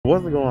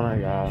What's going on,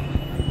 y'all?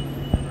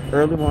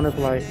 Early morning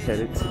flight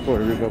headed to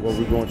Puerto Rico, but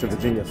we're going to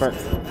Virginia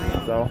first.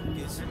 So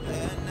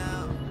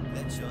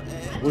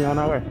we on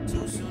our way.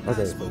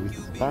 Okay, so we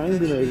finally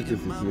made it to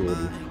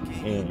security,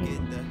 and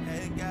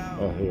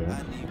here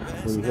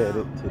we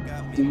headed to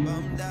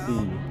DCA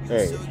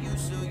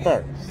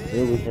first.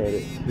 Then we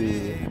headed to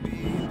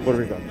Puerto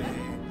Rico.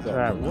 So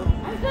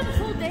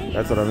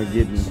that's what I've been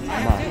getting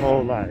my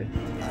whole life.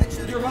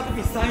 You're about to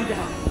be signed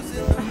out.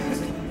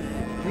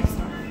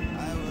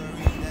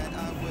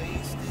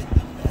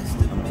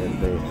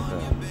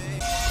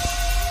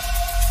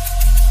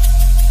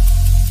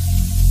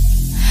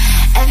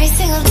 Every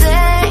single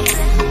day,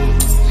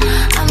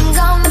 I'm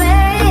gonna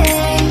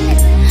make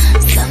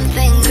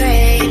something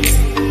great.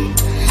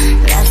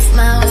 That's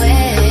my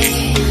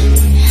way.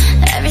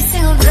 Every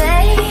single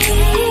day,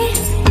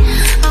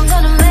 I'm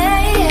gonna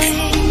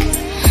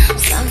make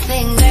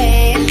something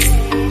great.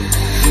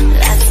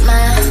 That's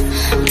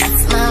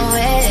my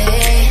way.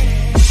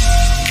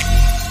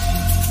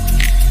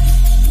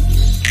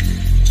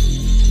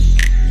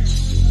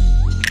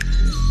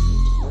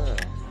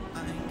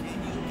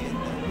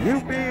 You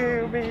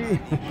feel me?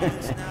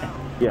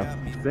 Yeah,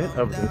 scent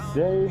of the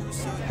day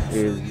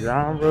is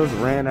genres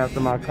ran after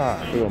my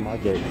car. Feel my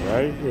gate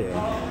right here.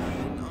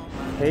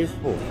 Pay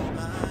for.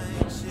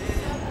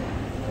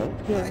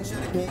 Okay.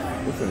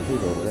 We're gonna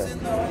keep over that.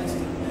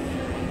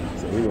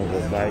 So we're gonna go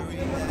back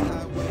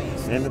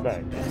in the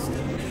back.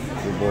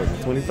 We're bored in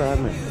 25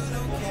 minutes.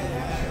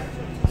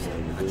 So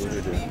we do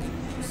it there.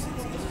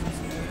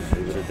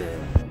 Leave it there.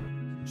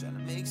 Trying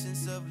to make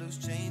sense of loose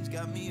change,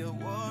 got me a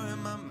war in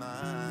my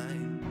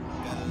mind.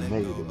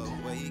 Made it.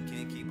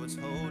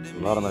 A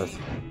lot of mess.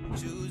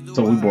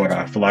 So we board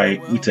our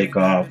flight, we take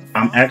off.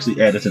 I'm actually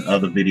editing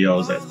other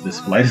videos as this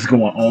flight is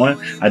going on.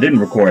 I didn't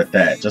record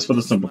that just for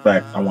the simple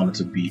fact I wanted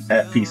to be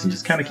at peace and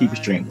just kind of keep it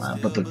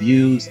streamlined. But the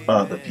views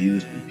are the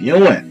views we're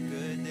viewing.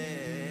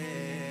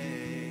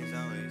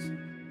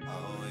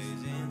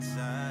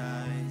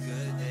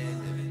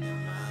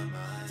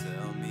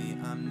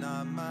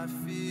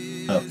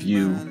 A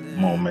few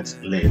moments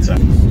later.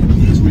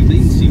 Please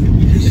remain seated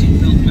with your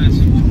seatbelt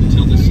fastened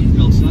until the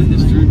seatbelt sign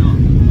is turned on.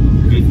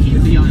 And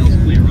keep the aisles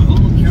clear of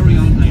all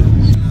carry-on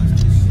items.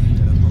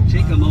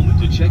 Take a moment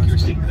to check your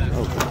seatbelt.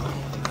 Okay.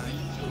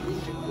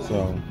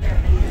 So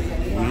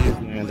we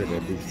landed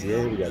at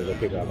DCA. We gotta go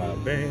pick up our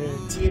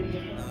bags.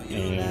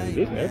 And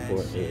this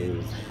airport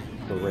is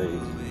crazy.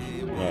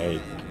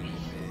 Like,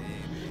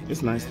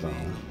 it's nice though.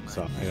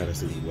 So I gotta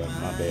see what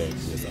my bag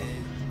is. So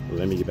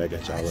let me get back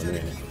at y'all in a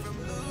minute.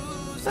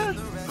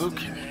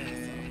 Okay.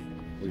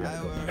 We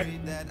gotta go back.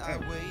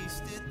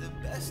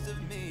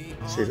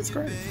 Shit is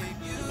crazy.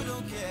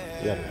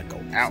 We gotta go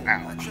out.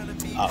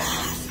 Oh.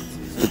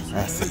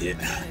 I see it.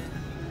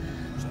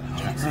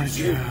 Right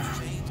here.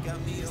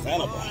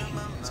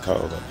 It's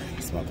cold up.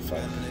 This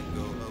motherfucker.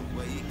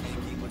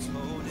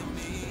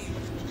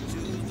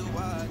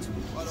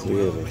 So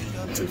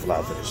yeah, too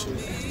fly for this shit.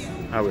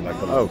 I would like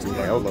to okay,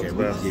 we get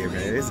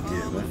man. It's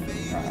good,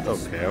 man.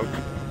 Okay.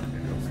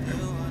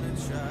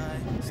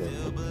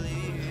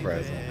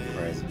 Present.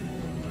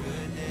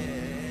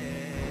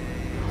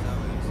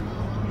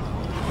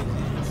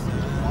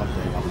 One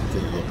thing I'm gonna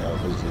take a look at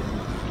is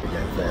we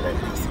got fat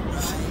ass.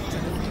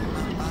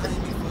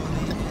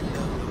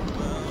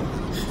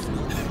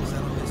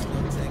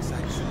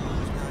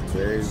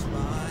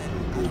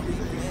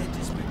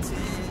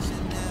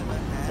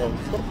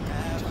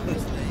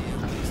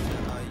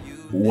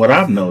 What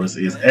I've noticed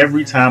is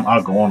every time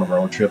I go on a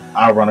road trip,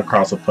 I run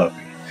across a puppy.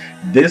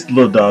 This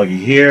little doggy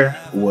here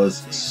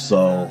was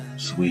so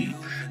sweet.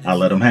 I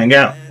let him hang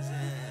out.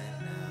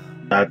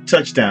 I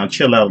touched down,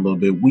 chill out a little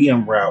bit. We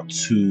en route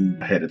to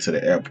headed to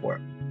the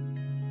airport.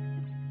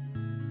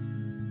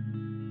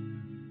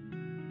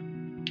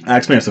 I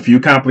experienced a few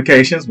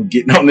complications with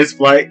getting on this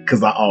flight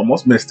because I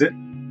almost missed it.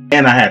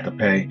 And I had to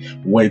pay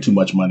way too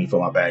much money for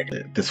my bag.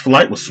 This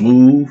flight was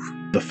smooth.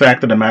 The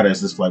fact of the matter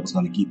is this flight was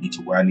going to get me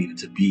to where I needed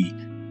to be.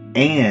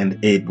 And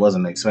it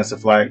wasn't an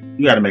expensive flight.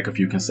 You got to make a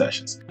few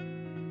concessions.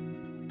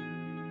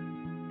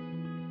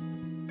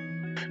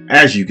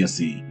 As you can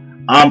see,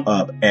 I'm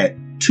up at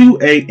 2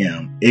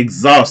 a.m.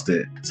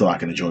 exhausted so I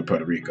can enjoy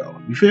Puerto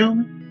Rico. You feel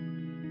me?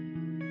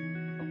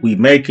 We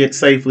make it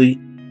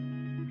safely.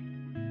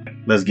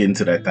 Let's get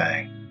into that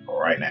thing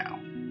right now.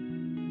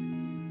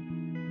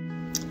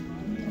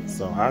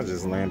 So I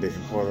just landed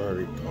in Puerto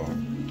Rico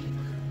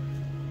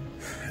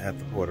at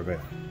the port of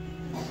Viejo.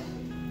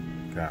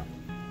 Okay,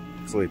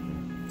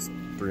 sleeping. It's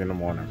 3 in the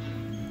morning.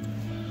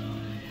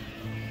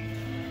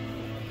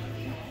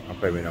 I'm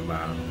probably not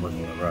mind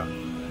working with a rock,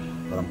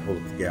 but I'm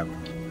pulling together.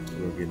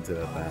 We'll get into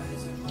that thing.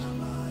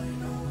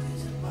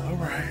 All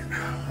right,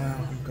 well,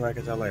 I'll come back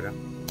at y'all later.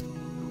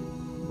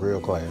 Real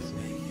classy.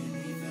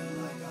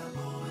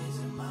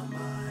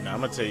 Now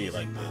I'm gonna tell you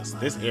like this.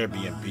 This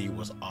Airbnb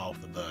was off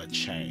the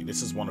chain.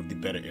 This is one of the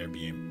better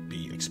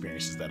Airbnb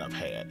experiences that I've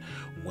had.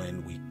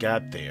 When we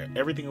got there,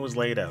 everything was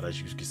laid out,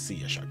 as you can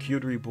see, a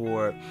charcuterie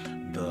board.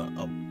 The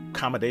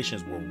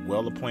accommodations were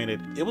well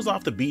appointed. It was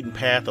off the beaten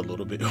path a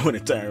little bit when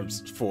it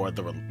terms for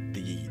the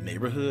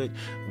neighborhood.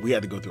 We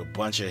had to go through a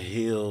bunch of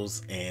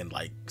hills and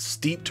like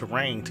steep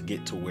terrain to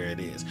get to where it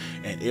is.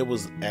 And it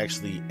was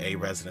actually a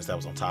residence that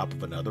was on top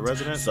of another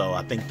residence. So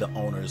I think the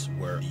owners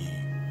were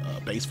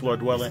the base floor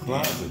dwelling.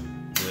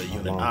 The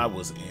unit I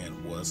was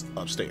in was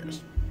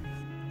upstairs.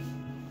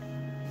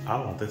 I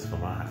want this for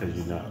mine because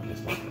you know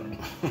it's my room.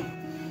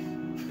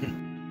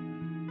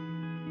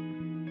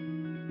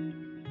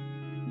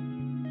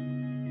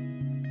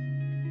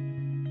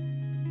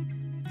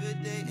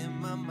 Good day in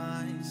my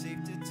mind,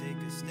 safe to take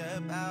a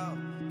step out,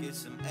 get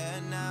some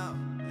air now,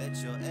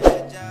 let your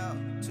edge out.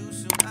 Too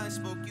soon I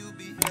spoke, you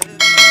be heavy on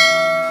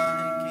my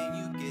mind. Can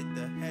you get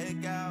the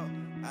heck out?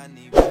 I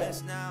need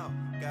rest now,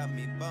 got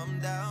me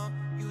bummed out.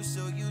 You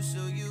so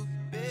you,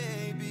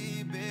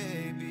 baby,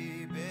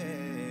 baby,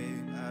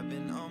 babe. I've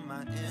been on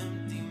my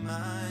empty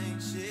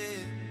mind,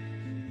 shit.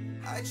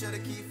 I try to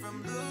keep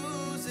from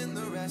losing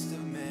the rest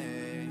of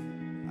me.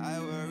 I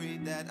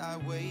worried that I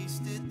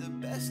wasted the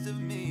best of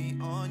me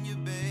on you,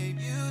 babe.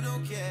 You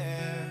don't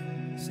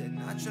care. Said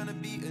not trying to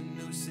be a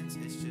nuisance,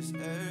 it's just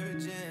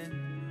urgent.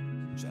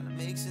 Trying to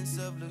make sense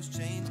of loose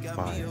change, got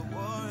me a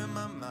war in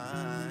my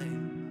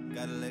mind.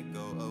 Gotta let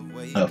go of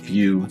waiting. A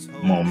few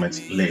moments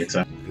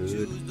later.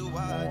 Good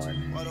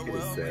morning. It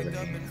is 7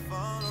 a.m.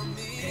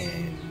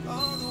 and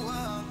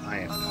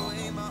I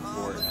am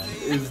on.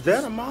 Is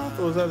that a moth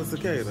or is that a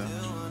cicada?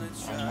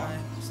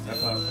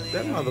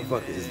 That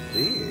motherfucker is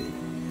big.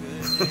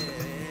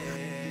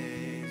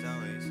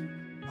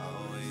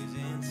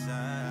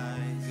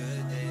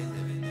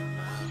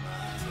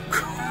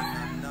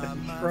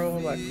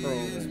 Crawling like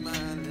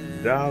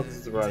crawling. Dogs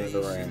is running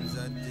around.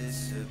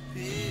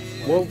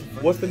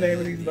 What's the name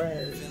of these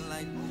birds?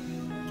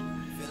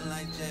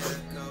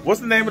 What's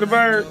the name of the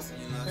birds?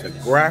 The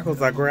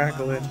grackles are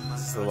grackling,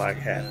 so like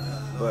happy.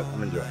 But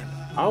I'm enjoying it.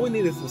 All we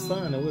need is some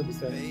sun and we'll be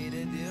safe.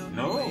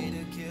 No. I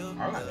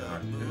like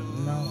that.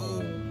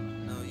 No.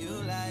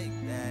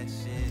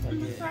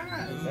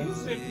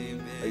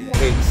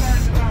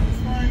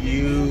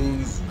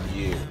 Excuse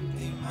you.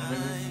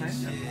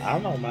 I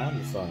don't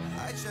mind the sun.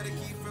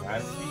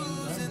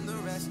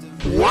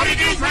 What did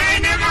you say,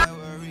 nigga?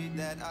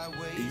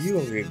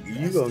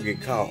 You gonna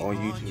get caught on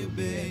YouTube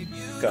being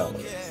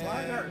colors.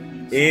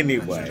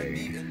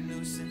 Anyway,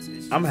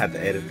 I'm gonna have to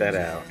edit that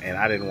out, and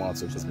I didn't want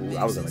to because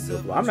I was in a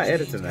good flow. I'm not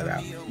editing that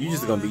out. You're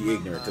just gonna be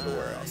ignorant to the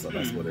world, so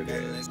that's what it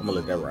is. I'm gonna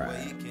let that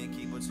ride.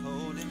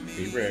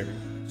 Be ready.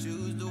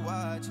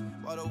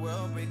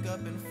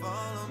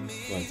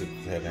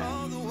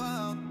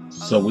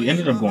 So we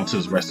ended up going to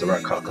this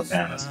restaurant called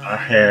Cabanas. I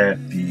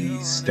had the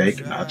steak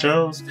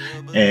nachos,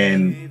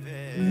 and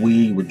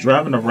we were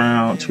driving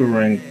around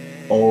touring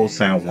Old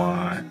San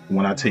Juan.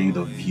 When I tell you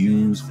the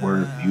views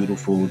were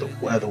beautiful, the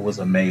weather was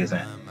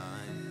amazing.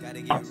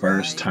 My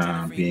first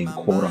time being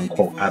quote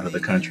unquote out of the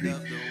country,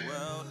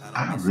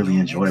 I really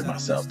enjoyed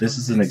myself. This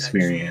is an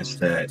experience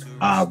that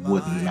I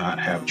would not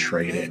have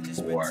traded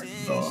for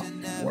the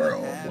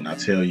world. When I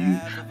tell you,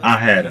 I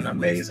had an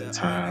amazing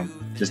time.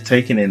 Just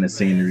taking in the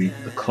scenery,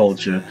 the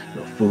culture,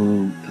 the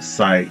food, the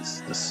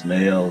sights, the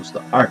smells,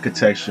 the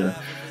architecture,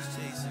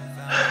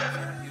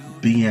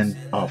 being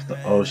off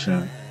the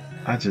ocean.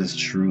 I just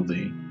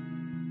truly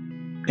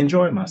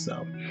enjoyed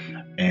myself.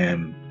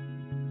 And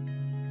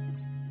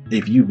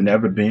if you've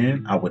never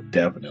been, I would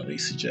definitely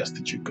suggest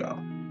that you go.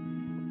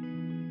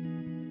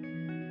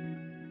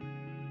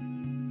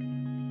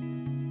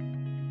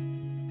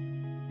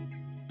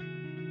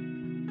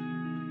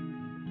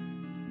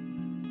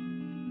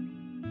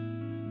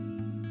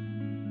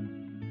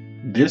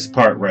 This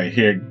part right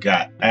here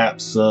got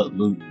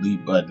absolutely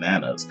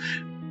bananas.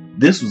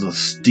 This was a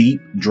steep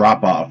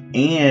drop off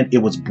and it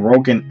was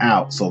broken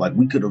out. So like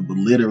we could have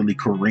literally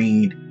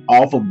careened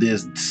off of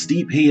this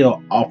steep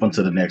hill off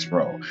into the next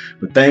road.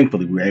 But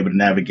thankfully we were able to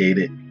navigate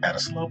it at a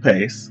slow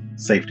pace,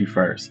 safety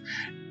first,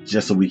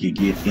 just so we could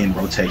get in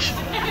rotation.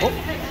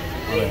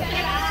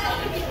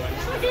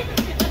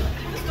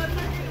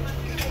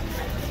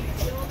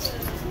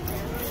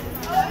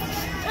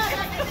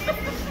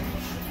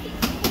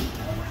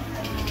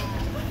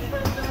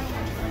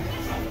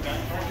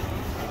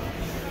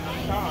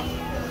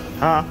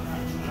 Huh?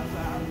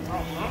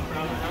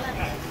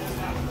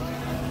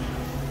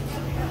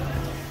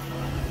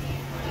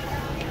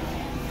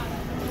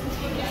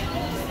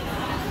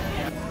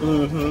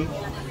 Mm-hmm.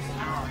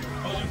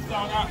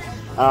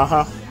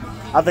 Uh-huh.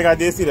 I think I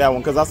did see that one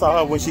because I saw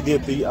her when she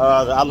did the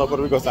I Love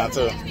Puerto Rico sign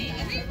too.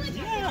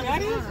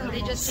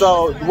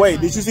 So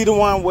wait, did you see the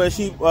one where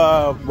she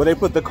where they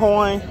put the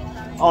coin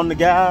on the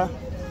guy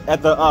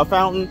at the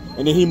fountain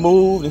and then he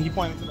moved and he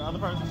pointed to the other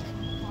person?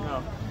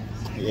 No.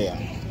 Yeah.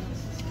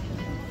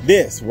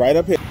 This right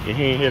up here. Yeah,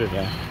 he ain't hit it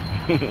today.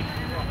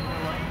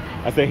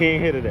 I said he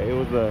ain't hit it today. It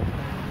was a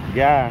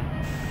guy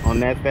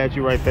on that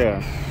statue right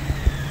there.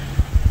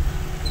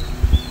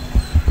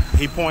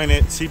 he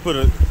pointed, she put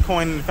a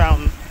coin in the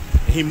fountain.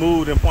 He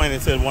moved and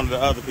pointed to one of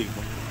the other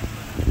people.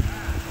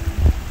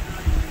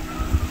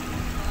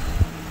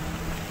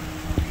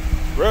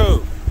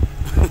 Rude.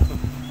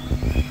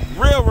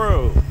 Real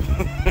rude.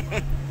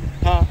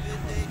 Huh?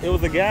 It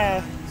was a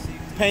guy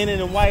painted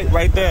in white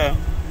right there.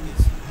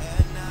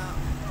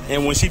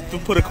 And when she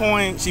put a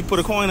coin,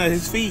 at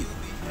his feet.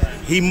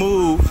 He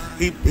moved,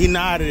 he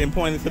nodded and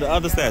pointed to the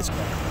other statue.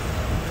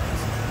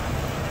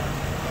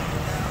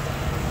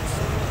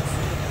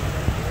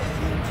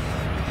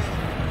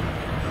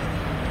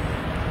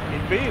 He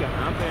beat him.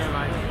 I'm saying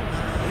like,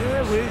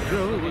 here we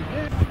go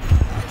again.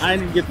 I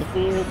didn't get the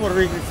full Puerto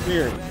Rican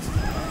experience.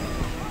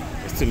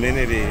 There's too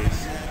many of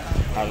these.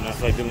 I don't know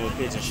if I'm dealing with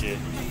picture shit.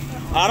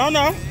 I don't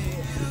know.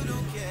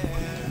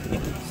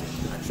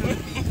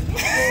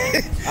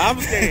 I'm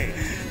scared.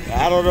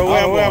 I don't know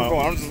where I'm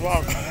going. I'm just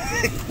walking.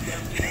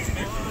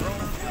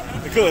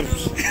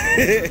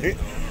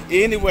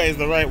 Anyways,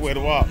 the right way to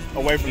walk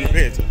away from the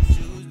picture.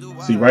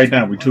 See, right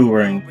now we're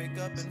touring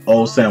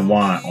Old San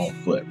Juan on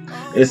foot.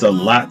 It's a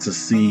lot to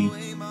see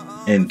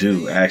and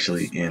do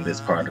actually in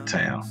this part of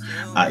town.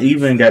 I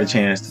even got a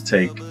chance to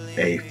take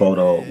a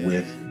photo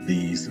with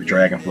these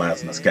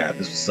dragonflies in the sky.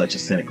 This was such a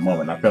scenic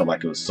moment. I felt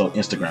like it was so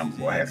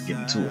Instagrammable. I had to get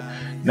into it.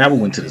 Now we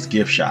went to this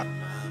gift shop.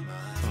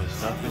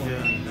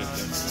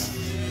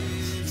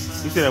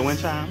 You see that wind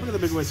chime? Look at the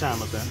big wind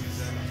chime up there.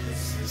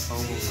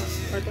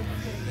 Right there.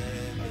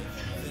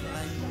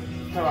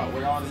 How about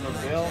with all the little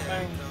bell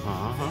thing?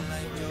 Uh-huh.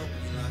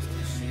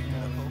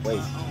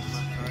 Wait.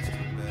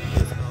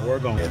 We're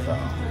gonna get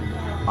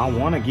that. I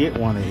want to get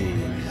one of these.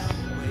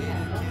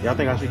 Y'all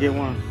think I should get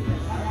one?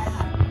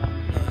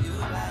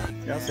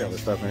 Y'all see all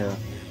this stuff in here?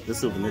 This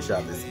souvenir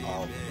shop is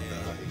off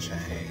the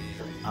chain.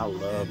 I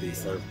love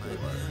these surfboards.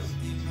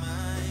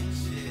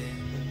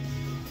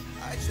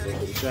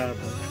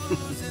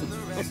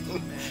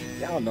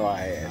 Y'all know I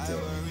had to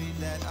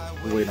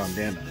wait on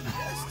dinner.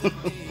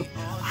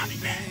 I'll be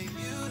back.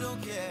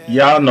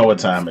 Y'all know what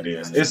time it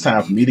is. It's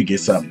time for me to get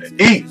something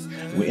to eat.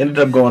 We ended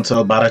up going to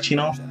El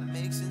Barachino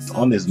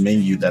on this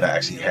menu that I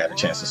actually had a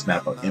chance to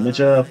snap an image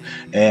of,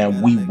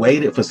 and we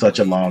waited for such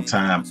a long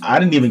time. I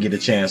didn't even get a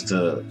chance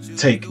to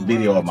take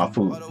video of my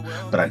food,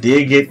 but I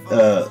did get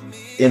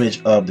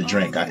image of the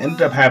drink. I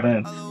ended up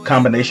having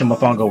combination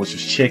mofongo, which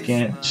was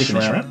chicken and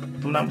shrimp,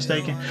 if I'm not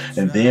mistaken,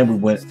 and then we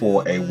went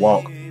for a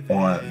walk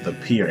on the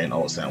pier in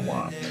Old San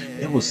Juan.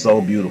 It was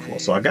so beautiful.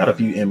 So I got a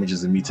few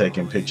images of me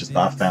taking pictures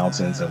by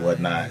fountains and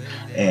whatnot,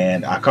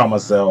 and I caught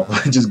myself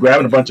just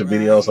grabbing a bunch of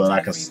videos so that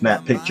I can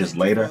snap pictures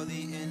later.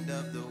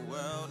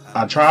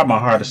 I tried my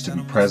hardest to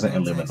be present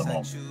and live in the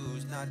moment.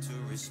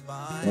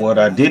 What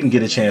I didn't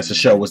get a chance to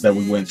show was that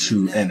we went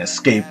to an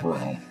escape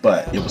room,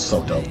 but it was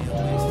so dope.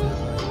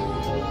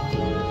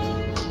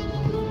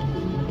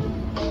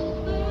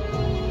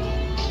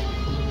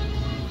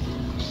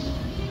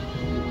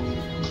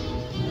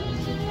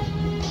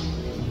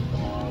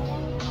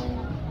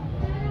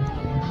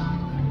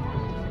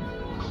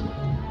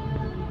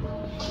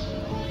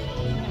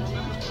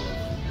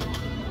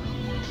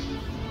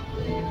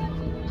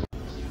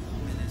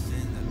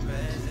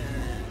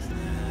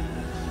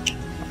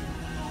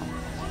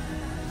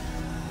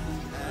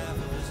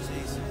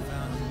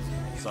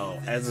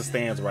 So as it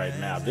stands right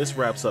now, this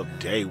wraps up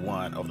day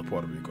one of the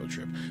Puerto Rico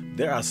trip.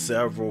 There are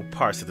several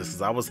parts to this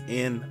because I was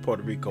in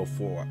Puerto Rico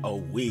for a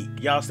week.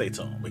 Y'all stay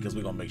tuned because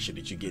we're going to make sure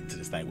that you get into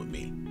this thing with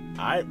me.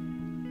 All right?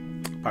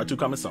 Part 2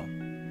 coming soon.